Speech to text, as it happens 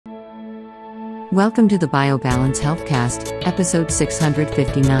Welcome to the BioBalance Healthcast, episode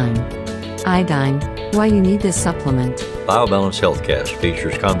 659. Iodine, why you need this supplement. BioBalance Healthcast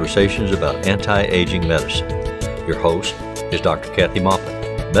features conversations about anti-aging medicine. Your host is Dr. Kathy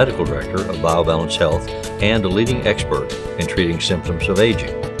Maupin, Medical Director of BioBalance Health and a leading expert in treating symptoms of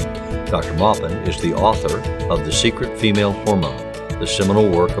aging. Dr. Maupin is the author of The Secret Female Hormone, the seminal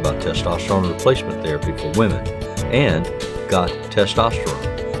work about testosterone replacement therapy for women, and Got Testosterone,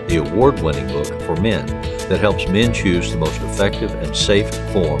 the award-winning book for men that helps men choose the most effective and safe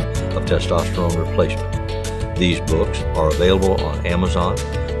form of testosterone replacement. These books are available on Amazon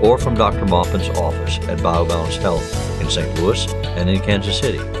or from Dr. Maupin's office at BioBalance Health in St. Louis and in Kansas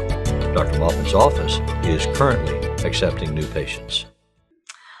City. Dr. Maupin's office is currently accepting new patients.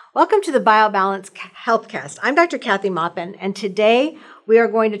 Welcome to the BioBalance Healthcast. I'm Dr. Kathy Maupin, and today we are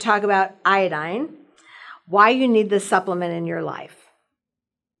going to talk about iodine, why you need this supplement in your life.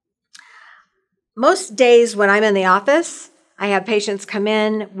 Most days when I'm in the office, I have patients come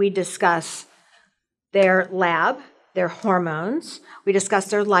in, we discuss their lab, their hormones, we discuss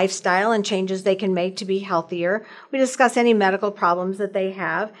their lifestyle and changes they can make to be healthier, we discuss any medical problems that they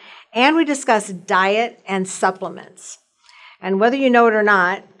have, and we discuss diet and supplements. And whether you know it or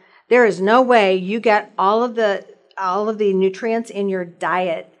not, there is no way you get all of the nutrients in your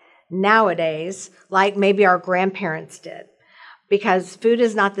diet nowadays like maybe our grandparents did. Because food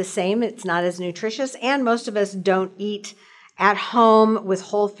is not the same, it's not as nutritious, and most of us don't eat at home with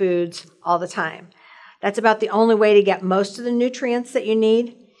whole foods all the time. That's about the only way to get most of the nutrients that you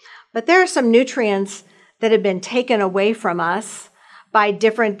need. But there are some nutrients that have been taken away from us by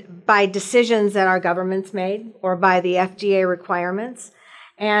decisions that our government's made or by the FDA requirements.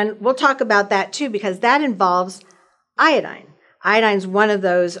 And we'll talk about that too, because that involves iodine. Iodine's one of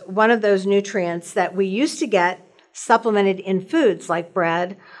those nutrients that we used to get supplemented in foods like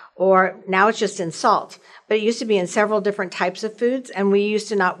bread, or now it's just in salt. But it used to be in several different types of foods, and we used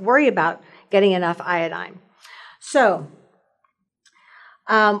to not worry about getting enough iodine. So,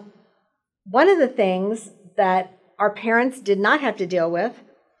 one of the things that our parents did not have to deal with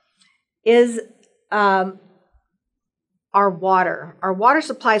is our water. Our water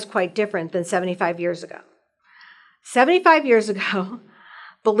supply is quite different than 75 years ago. 75 years ago,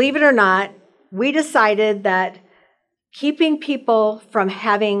 believe it or not, we decided that keeping people from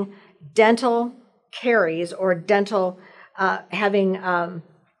having dental caries or to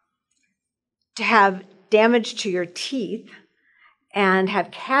have damage to your teeth and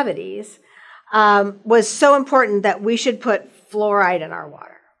have cavities was so important that we should put fluoride in our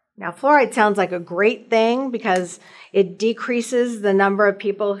water. Now, fluoride sounds like a great thing because it decreases the number of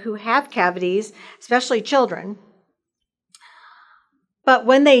people who have cavities, especially children. But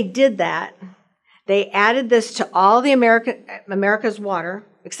when they did that, they added this to all the America's water,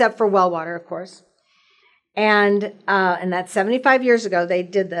 except for well water, of course. And that's 75 years ago they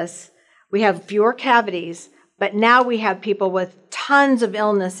did this. We have fewer cavities, but now we have people with tons of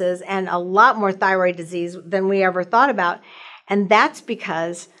illnesses and a lot more thyroid disease than we ever thought about. And that's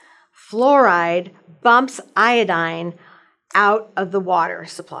because fluoride bumps iodine out of the water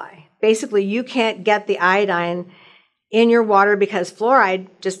supply. Basically, you can't get the iodine in your water because fluoride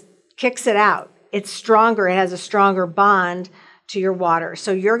just kicks it out. It's stronger. It has a stronger bond to your water.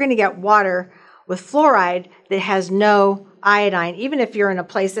 So you're going to get water with fluoride that has no iodine. Even if you're in a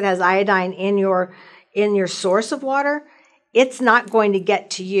place that has iodine in your source of water, it's not going to get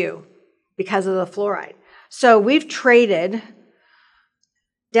to you because of the fluoride. So we've traded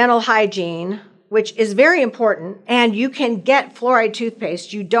dental hygiene, which is very important, and you can get fluoride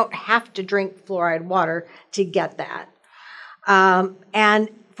toothpaste. You don't have to drink fluoride water to get that. And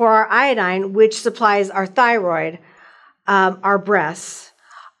for our iodine, which supplies our thyroid, our breasts,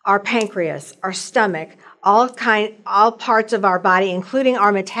 our pancreas, our stomach, all parts of our body, including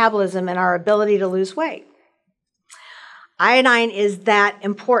our metabolism and our ability to lose weight. Iodine is that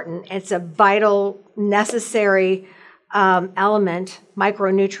important. It's a vital, necessary element,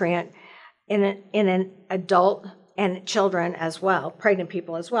 micronutrient in an adult and children as well, pregnant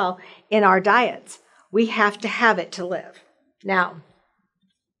people as well, in our diets. We have to have it to live. Now,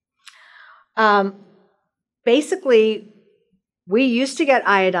 basically, we used to get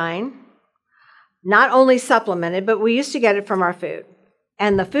iodine, not only supplemented, but we used to get it from our food.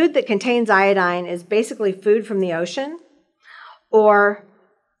 And the food that contains iodine is basically food from the ocean or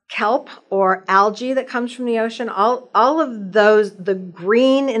kelp or algae that comes from the ocean. All of those, the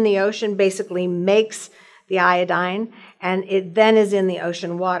green in the ocean basically makes the iodine, and it then is in the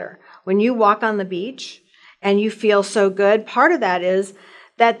ocean water. When you walk on the beach and you feel so good, part of that is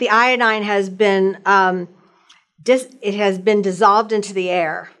that the iodine has been dissolved into the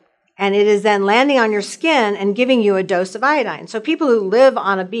air, And it is then landing on your skin and giving you a dose of iodine. So people who live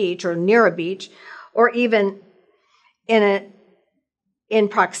on a beach or near a beach, or even in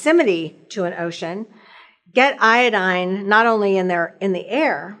proximity to an ocean, get iodine not only in the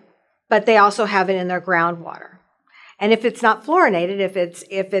air, but they also have it in their groundwater. And if it's not fluorinated, if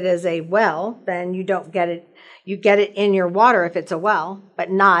it is a well, then you don't get it. You get it in your water if it's a well,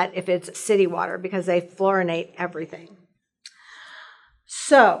 but not if it's city water, because they fluorinate everything.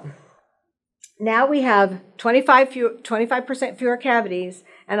 So now we have 25% fewer cavities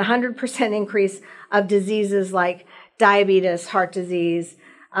and 100% increase of diseases like diabetes, heart disease,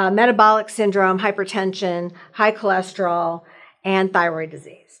 metabolic syndrome, hypertension, high cholesterol, and thyroid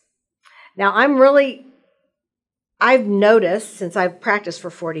disease. Now, I've noticed, since I've practiced for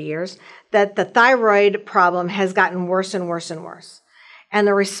 40 years, that the thyroid problem has gotten worse and worse and worse. And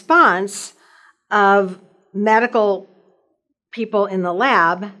the response of medical people in the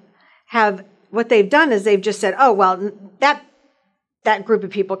lab what they've done is they've just said, oh, well, that group of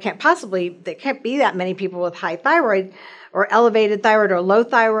people there can't be that many people with high thyroid or elevated thyroid or low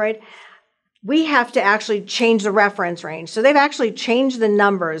thyroid. We have to actually change the reference range. So they've actually changed the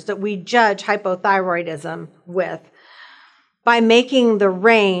numbers that we judge hypothyroidism with by making the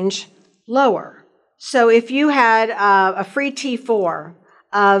range lower. So if you had a free T4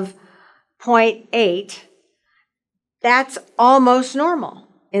 of 0.8, that's almost normal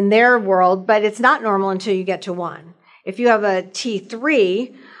in their world, but it's not normal until you get to 1. If you have a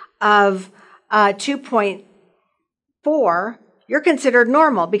T3 of 2.4, you're considered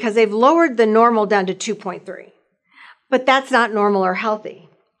normal because they've lowered the normal down to 2.3. But that's not normal or healthy.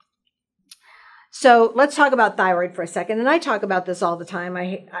 So let's talk about thyroid for a second. And I talk about this all the time.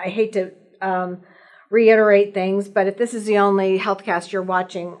 I hate to reiterate things, but if this is the only healthcast you're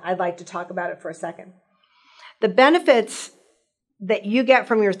watching, I'd like to talk about it for a second. The benefits that you get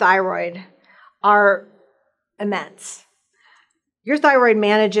from your thyroid are immense. Your thyroid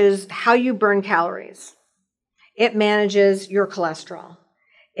manages how you burn calories. It manages your cholesterol.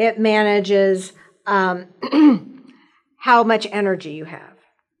 It manages how much energy you have.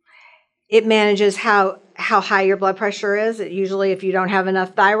 It manages how high your blood pressure is. Usually, if you don't have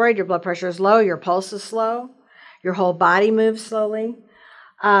enough thyroid, your blood pressure is low, your pulse is slow, your whole body moves slowly.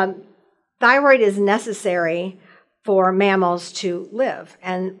 Thyroid is necessary for mammals to live,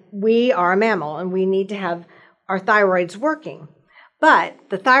 and we are a mammal, and we need to have our thyroids working. But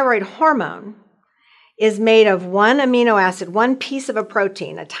the thyroid hormone is made of one amino acid, one piece of a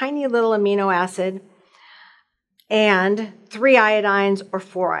protein, a tiny little amino acid, and 3 iodines or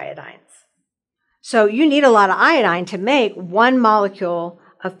 4 iodines. So you need a lot of iodine to make one molecule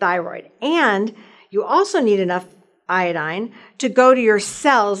of thyroid. And you also need enough iodine to go to your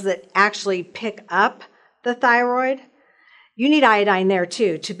cells that actually pick up the thyroid. You need iodine there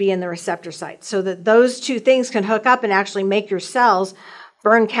too to be in the receptor site so that those two things can hook up and actually make your cells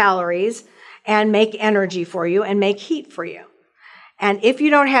burn calories and make energy for you and make heat for you. And if you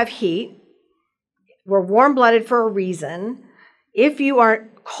don't have heat, we're warm-blooded for a reason. If you are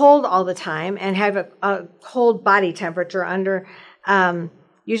cold all the time and have a cold body temperature under,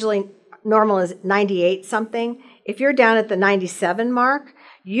 usually normal is 98 something. If you're down at the 97 mark,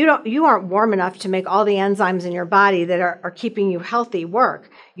 you aren't warm enough to make all the enzymes in your body that are keeping you healthy work.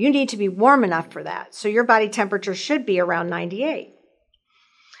 You need to be warm enough for that. So your body temperature should be around 98.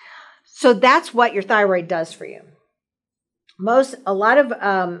 So that's what your thyroid does for you. A lot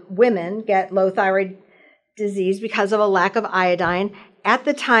of women get low thyroid disease because of a lack of iodine at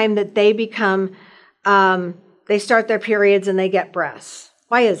the time that they they start their periods and they get breasts.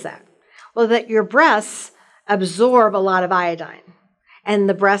 Why is that? Well, that your breasts absorb a lot of iodine, and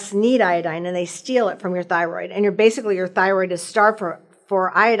the breasts need iodine, and they steal it from your thyroid. And your thyroid is starved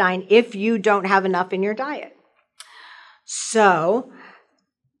for iodine if you don't have enough in your diet. So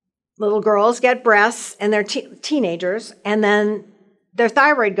little girls get breasts and they're teenagers, and then their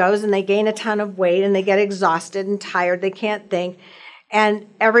thyroid goes and they gain a ton of weight and they get exhausted and tired. They can't think. And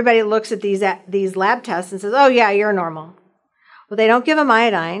everybody looks at these lab tests and says, oh, yeah, you're normal. Well, they don't give them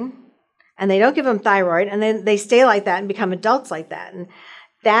iodine and they don't give them thyroid, and then they stay like that and become adults like that. And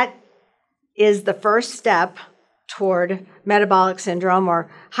that is the first step toward metabolic syndrome or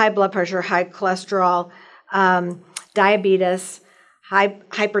high blood pressure, high cholesterol, diabetes,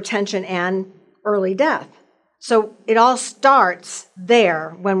 hypertension, and early death. So it all starts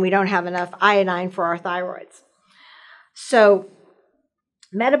there when we don't have enough iodine for our thyroids. So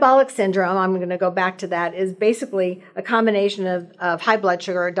metabolic syndrome, I'm going to go back to that, is basically a combination of high blood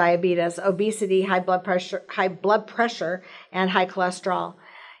sugar, diabetes, obesity, high blood pressure, and high cholesterol.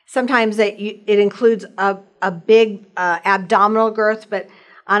 Sometimes it includes a big abdominal girth, but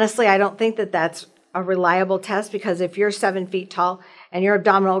honestly, I don't think that that's a reliable test, because if you're 7 feet tall and your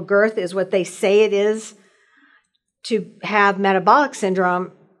abdominal girth is what they say it is to have metabolic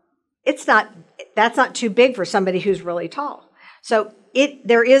syndrome, that's not too big for somebody who's really tall. So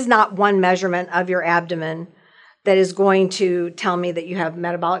there is not one measurement of your abdomen that is going to tell me that you have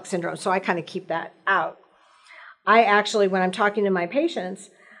metabolic syndrome. So I kind of keep that out. I actually, when I'm talking to my patients,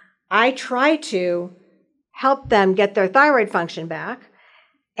 I try to help them get their thyroid function back,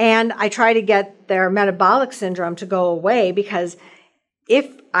 and I try to get their metabolic syndrome to go away, because if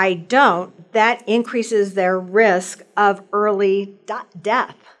I don't, that increases their risk of early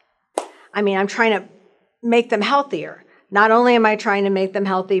death. I mean, I'm trying to make them healthier. Not only am I trying to make them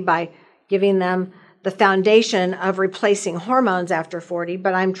healthy by giving them the foundation of replacing hormones after 40,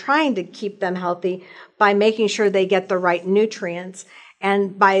 but I'm trying to keep them healthy by making sure they get the right nutrients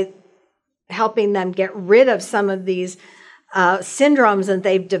and by helping them get rid of some of these syndromes that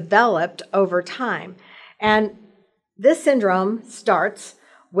they've developed over time. And this syndrome starts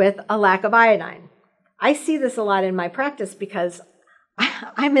with a lack of iodine. I see this a lot in my practice because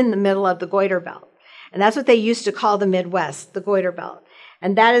I'm in the middle of the goiter belt. And that's what they used to call the Midwest, the goiter belt.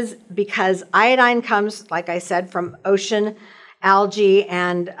 And that is because iodine comes, like I said, from ocean algae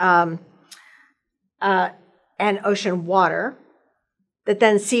and ocean water that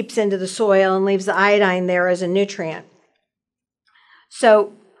then seeps into the soil and leaves the iodine there as a nutrient.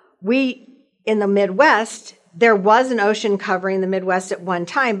 So in the Midwest, there was an ocean covering the Midwest at one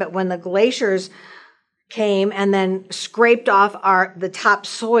time, but when the glaciers came and then scraped off the top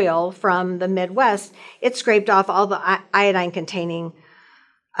soil from the Midwest, it scraped off all the iodine-containing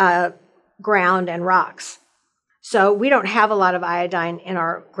ground and rocks. So we don't have a lot of iodine in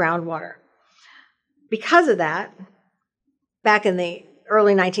our groundwater. Because of that, back in the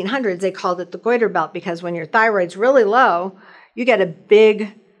early 1900s, they called it the goiter belt, because when your thyroid's really low, you get a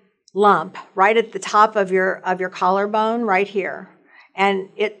big lump right at the top of your collarbone right here, and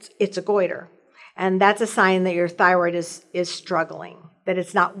it's a goiter. And that's a sign that your thyroid is struggling, that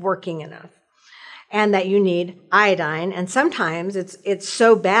it's not working enough, and that you need iodine. And sometimes it's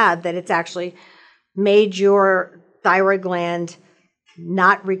so bad that it's actually made your thyroid gland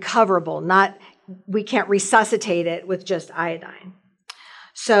not recoverable, we can't resuscitate it with just iodine.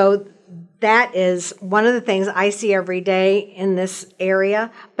 So that is one of the things I see every day in this area,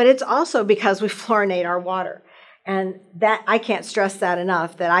 but it's also because we fluorinate our water. And that I can't stress that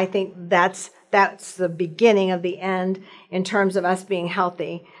enough, that I think that's the beginning of the end in terms of us being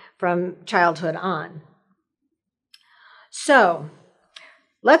healthy from childhood on. So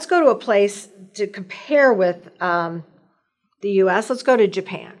let's go to a place to compare with the U.S. Let's go to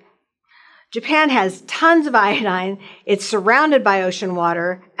Japan. Japan has tons of iodine. It's surrounded by ocean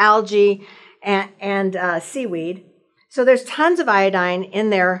water, algae, and seaweed. So there's tons of iodine in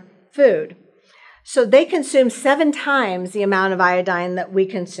their food. So they consume 7 times the amount of iodine that we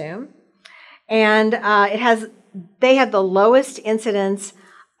consume. And they have the lowest incidence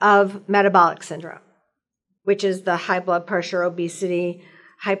of metabolic syndrome, which is the high blood pressure, obesity,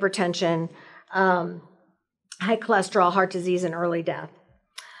 hypertension, high cholesterol, heart disease, and early death.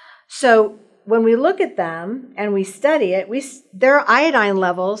 So when we look at them and we study it, their iodine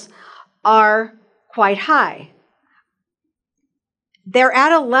levels are quite high. They're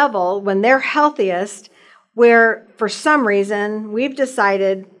at a level when they're healthiest where, for some reason, we've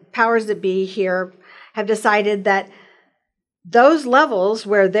decided, powers that be here have decided that those levels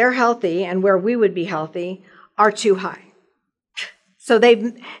where they're healthy and where we would be healthy are too high. So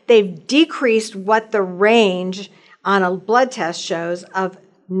they've decreased what the range on a blood test shows of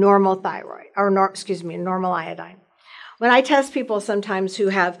normal thyroid, normal iodine. When I test people sometimes who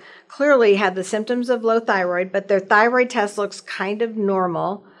have clearly had the symptoms of low thyroid, but their thyroid test looks kind of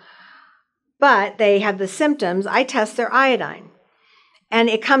normal, but they have the symptoms, I test their iodine. And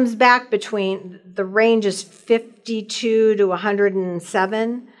it comes back the range is 52 to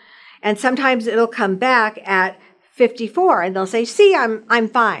 107. And sometimes it'll come back at 54 and they'll say, see, I'm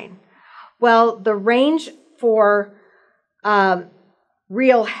fine. Well, the range for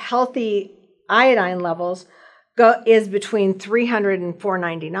real healthy iodine levels is between 300 and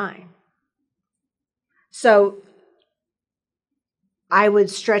 499. So I would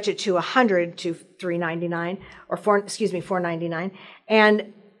stretch it to 100 to 399 or 499.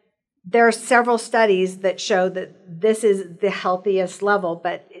 And there are several studies that show that this is the healthiest level,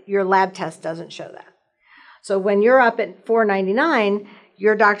 but your lab test doesn't show that. So when you're up at 499,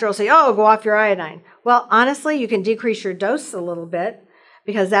 your doctor will say, oh, go off your iodine. Well, honestly, you can decrease your dose a little bit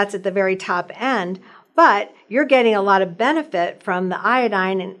because that's at the very top end, but you're getting a lot of benefit from the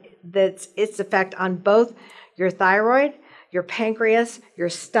iodine and its effect on both your thyroid, your pancreas, your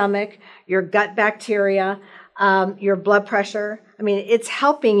stomach, your gut bacteria, your blood pressure. I mean, it's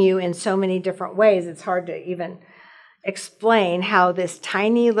helping you in so many different ways. It's hard to even explain how this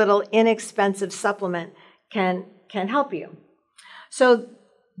tiny little inexpensive supplement can help you. So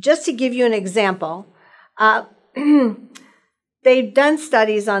just to give you an example, they've done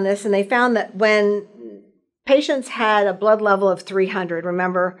studies on this, and they found that when patients had a blood level of 300,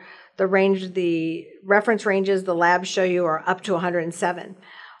 remember the range, the reference ranges the labs show you are up to 107.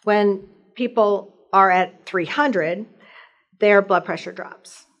 When people are at 300, their blood pressure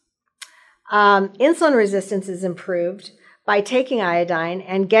drops. Insulin resistance is improved by taking iodine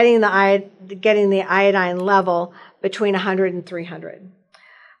and getting the iodine level between 100 and 300.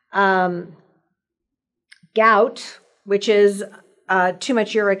 Gout, which is too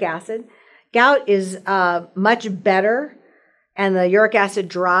much uric acid. Gout is much better, and the uric acid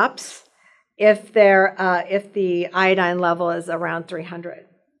drops if the iodine level is around 300.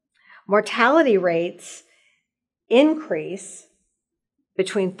 Mortality rates increase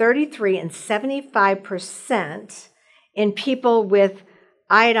between 33 and 75% in people with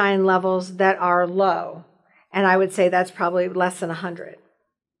iodine levels that are low, and I would say that's probably less than 100.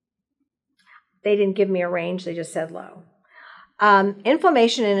 They didn't give me a range, they just said low.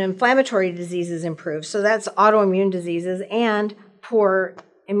 Inflammation and inflammatory diseases improve, so that's autoimmune diseases and poor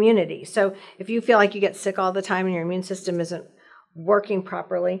immunity. So if you feel like you get sick all the time and your immune system isn't working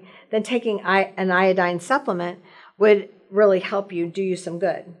properly, then taking an iodine supplement would really help you, do you some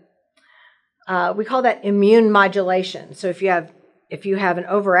good. We call that immune modulation. So if you have an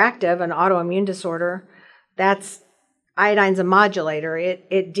overactive, an autoimmune disorder, iodine's a modulator.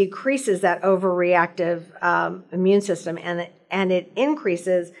 It decreases that overreactive immune system, and it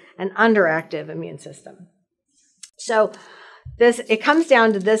increases an underactive immune system. So it comes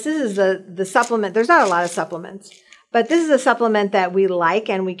down to this. This is the supplement. There's not a lot of supplements, but this is a supplement that we like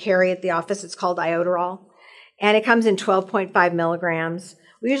and we carry at the office. It's called Iodoral, and it comes in 12.5 milligrams.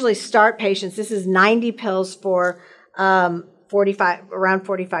 We usually start patients. This is 90 pills for around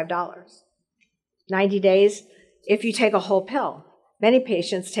 $45. 90 days if you take a whole pill. Many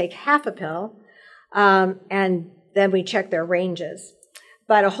patients take half a pill, and then we check their ranges.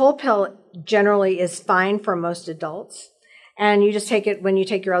 But a whole pill generally is fine for most adults. And you just take it when you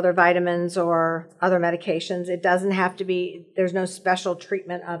take your other vitamins or other medications. It doesn't have to be, there's no special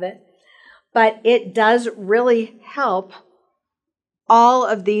treatment of it. But it does really help all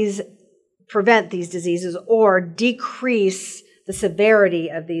of these, prevent these diseases or decrease the severity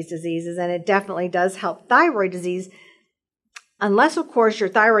of these diseases. And it definitely does help thyroid disease, unless, of course, your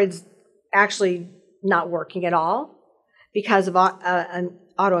thyroid's actually not working at all because of an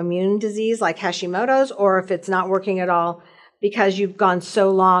autoimmune disease like Hashimoto's, or if it's not working at all because you've gone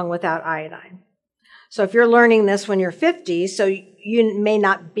so long without iodine. So if you're learning this when you're 50, so you may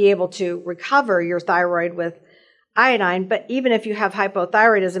not be able to recover your thyroid with iodine, but even if you have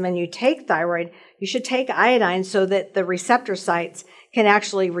hypothyroidism and you take thyroid, you should take iodine so that the receptor sites can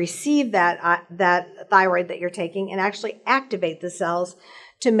actually receive that thyroid that you're taking and actually activate the cells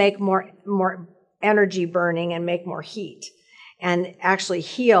to make more energy burning and make more heat and actually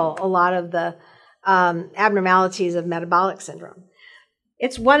heal a lot of the abnormalities of metabolic syndrome.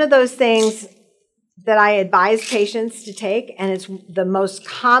 It's one of those things that I advise patients to take, and it's the most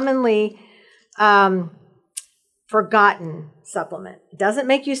commonly forgotten supplement. It doesn't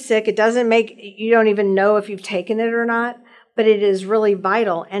make you sick. You don't even know if you've taken it or not, but it is really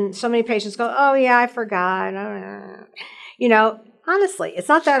vital. And so many patients go, oh yeah, I forgot. Honestly, it's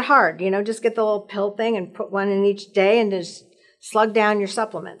not that hard. Just get the little pill thing and put one in each day and just slug down your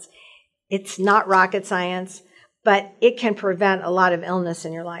supplements. It's not rocket science, but it can prevent a lot of illness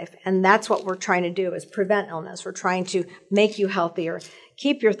in your life. And that's what we're trying to do, is prevent illness. We're trying to make you healthier,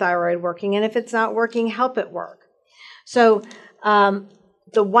 keep your thyroid working, and if it's not working, help it work. So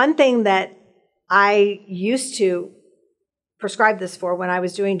the one thing that I used to prescribe this for when I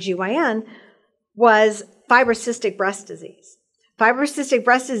was doing GYN was fibrocystic breast disease. Fibrocystic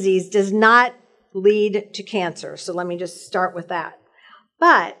breast disease does not lead to cancer, so let me just start with that.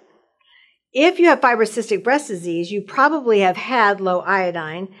 But if you have fibrocystic breast disease, you probably have had low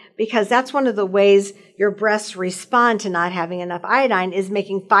iodine, because that's one of the ways your breasts respond to not having enough iodine, is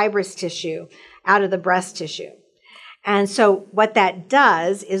making fibrous tissue out of the breast tissue. And so what that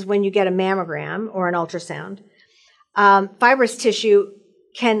does is when you get a mammogram or an ultrasound, fibrous tissue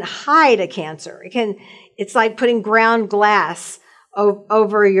can hide a cancer. It's like putting ground glass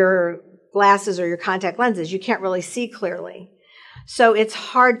over your glasses or your contact lenses. You can't really see clearly. So it's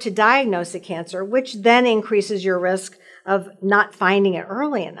hard to diagnose a cancer, which then increases your risk of not finding it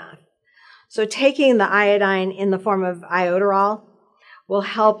early enough. So taking the iodine in the form of Iodoral will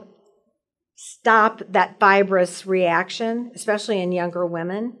help stop that fibrous reaction, especially in younger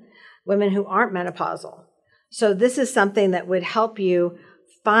women who aren't menopausal. So this is something that would help you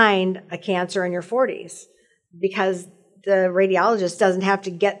find a cancer in your 40s, because the radiologist doesn't have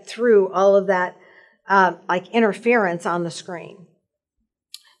to get through all of that interference on the screen.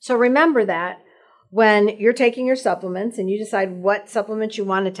 So remember that when you're taking your supplements and you decide what supplements you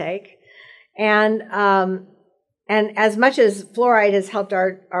want to take. And as much as fluoride has helped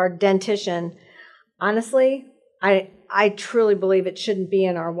our dentition, honestly, I truly believe it shouldn't be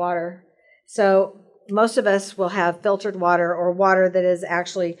in our water. So most of us will have filtered water or water that is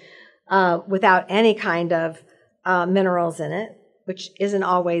actually without any kind of minerals in it, which isn't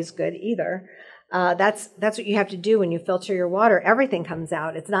always good either. That's what you have to do when you filter your water. Everything comes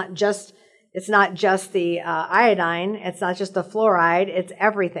out. It's not just the iodine. It's not just the fluoride. It's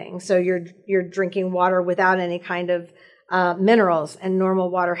everything. So you're drinking water without any kind of minerals, and normal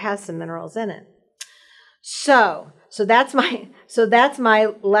water has some minerals in it. So that's my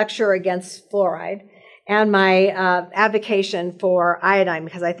lecture against fluoride and my advocation for iodine,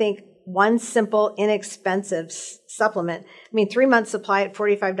 because I think one simple, inexpensive supplement. 3 months supply at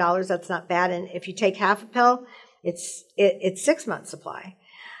 $45. That's not bad. And if you take half a pill, it's 6 months supply.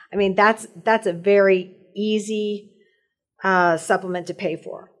 That's a very easy supplement to pay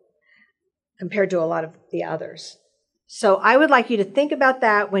for compared to a lot of the others. So I would like you to think about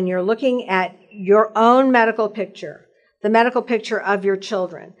that when you're looking at your own medical picture, the medical picture of your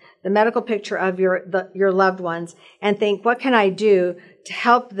children, the medical picture of your loved ones, and think, what can I do to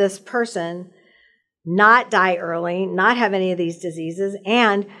help this person not die early, not have any of these diseases,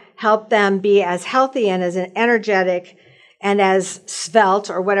 and help them be as healthy and as energetic and as svelte,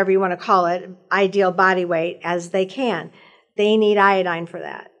 or whatever you want to call it, ideal body weight as they can. They need iodine for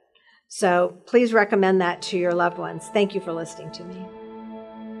that. So please recommend that to your loved ones. Thank you for listening to me.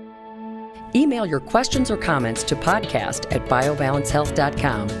 Email your questions or comments to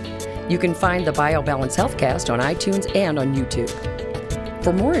podcast@biobalancehealth.com. You can find the BioBalance Healthcast on iTunes and on YouTube.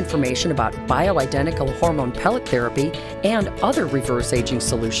 For more information about bioidentical hormone pellet therapy and other reverse aging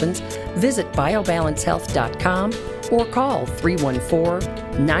solutions, visit biobalancehealth.com or call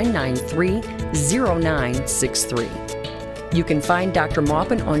 314-993-0963. You can find Dr.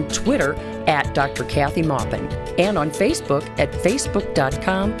 Maupin on Twitter @Dr. Kathy Maupin and on Facebook at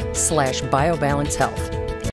facebook.com/BioBalance Health.